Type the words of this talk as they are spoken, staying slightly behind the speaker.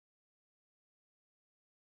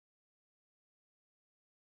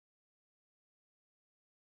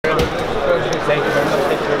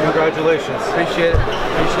congratulations. Appreciate it.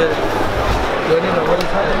 Appreciate it. A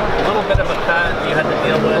little bit of a cut you had to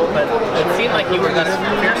deal with, but it seemed like you were just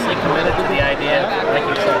fiercely committed to the idea, like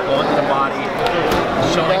you said, going to the body,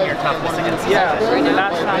 showing your toughness against the Yeah, the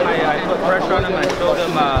last time I put pressure on him, I showed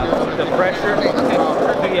him the pressure.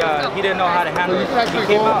 He didn't know how to handle it.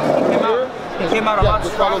 He came out a lot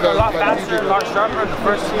stronger, a lot faster, a lot sharper in the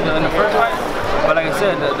first fight. But like I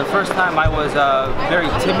said, the first time I was very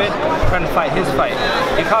timid, trying to fight his fight.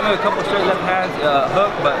 He caught me with a couple straight left hands,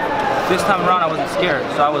 hook, but this time around I wasn't scared,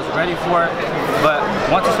 so I was ready for it. But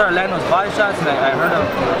once I started landing those body shots and I heard him,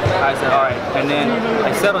 I said, all right. And then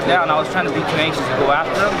I settled down. I was trying to be tenacious to go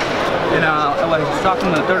after him. And I stopped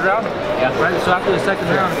him in the third round. Yeah. Right. So after the second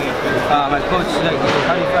round, my coach said,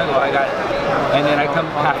 how do you fight? I go, I got it. And then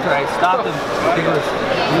after I stopped him, he goes,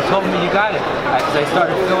 you told me you got it. Because I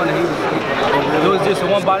started feeling that it was just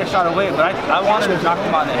one body shot away. But I wanted to knock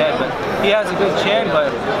him on the head. But he has a good chin,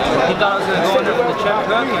 but he thought I was going to go in there for the check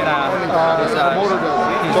hook. And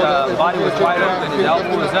his body was wide open, his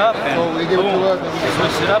elbow was up, and boom,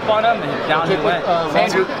 switched it up on him, and down he went.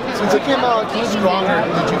 Since it came out stronger,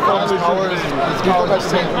 did you feel his power? The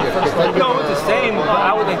same? No, it was the same, but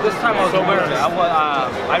I would think this time I was aware of it.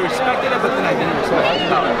 I respected it, but then I didn't respect it.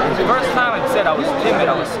 The first time, like I said, I was timid,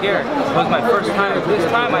 I was scared. It was my first time. This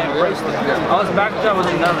time, I embraced it. I was back there, I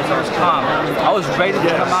wasn't nervous, I was calm. I was ready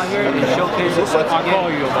to come out here and showcase it once again.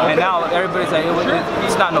 And now everybody's like,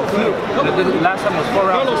 it's not no fluke. The last time was 4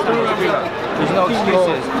 rounds, this time was 3 rounds. There's no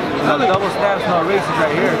excuses. No double stamps, no races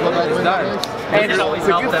right here. It's done. And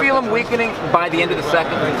could you feel him weakening by the end of the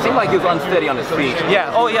second? It seemed like he was unsteady on his feet.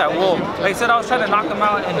 Yeah, oh yeah, well, like I said, I was trying to knock him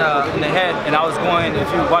out in the head, and I was going, if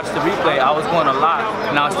you watch the replay, I was going a lot,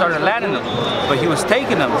 and I started landing them, but he was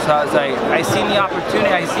taking them, so I was like, I seen the opportunity,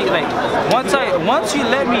 I see, like, once you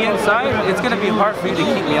let me inside, it's going to be hard for you to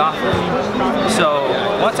keep me off of it. So,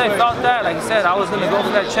 once I felt that, like I said, I was going to go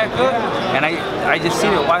for that check hook, and I just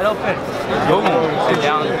seen it wide open, boom, and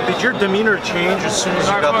down. Did your demeanor change as soon as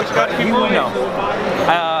you got the cut? No.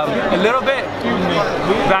 A little bit,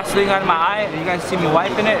 Vaseline got in my eye, and you guys see me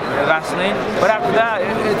wiping it, Vaseline. But after that,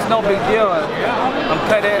 it's no big deal. I'm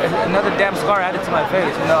cut it, another damn scar added to my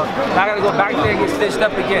face, you know. Now I gotta go back there and get stitched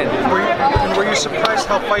up again. Were you surprised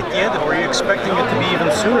how fight ended? Were you expecting it to be even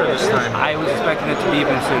sooner this time? I was expecting it to be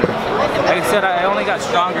even sooner. Like I said, I only got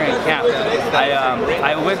stronger in camp.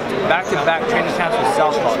 I went back-to-back training camps with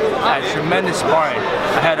Southpaw. I had tremendous sparring.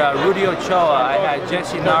 I had Rudy Ochoa, I had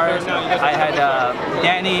Jesse Nares, I had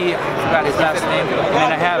Danny, I forgot his last name, and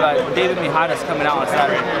then I have David Mijares coming out on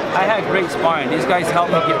Saturday. I had great sparring. These guys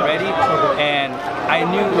helped me get ready, and I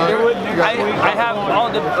knew I have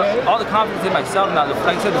all the confidence in myself now.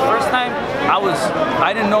 Like I said, the first time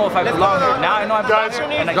I didn't know if I belonged here. Now I know I belong here,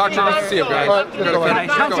 and I got you. Nice to see you guys.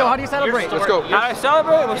 Cancio, how do you celebrate? Let's go. I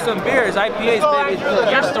celebrate with some beers, IPAs,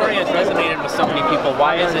 baby. Your story has resonated with so many people.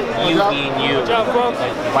 Why is it you being you?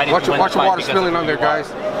 Watch the water spilling on there,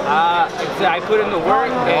 guys. I put in the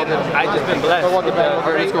work, and I've just been blessed with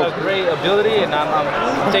a great ability, and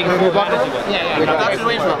I'm taking full advantage of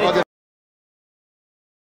it. Yeah.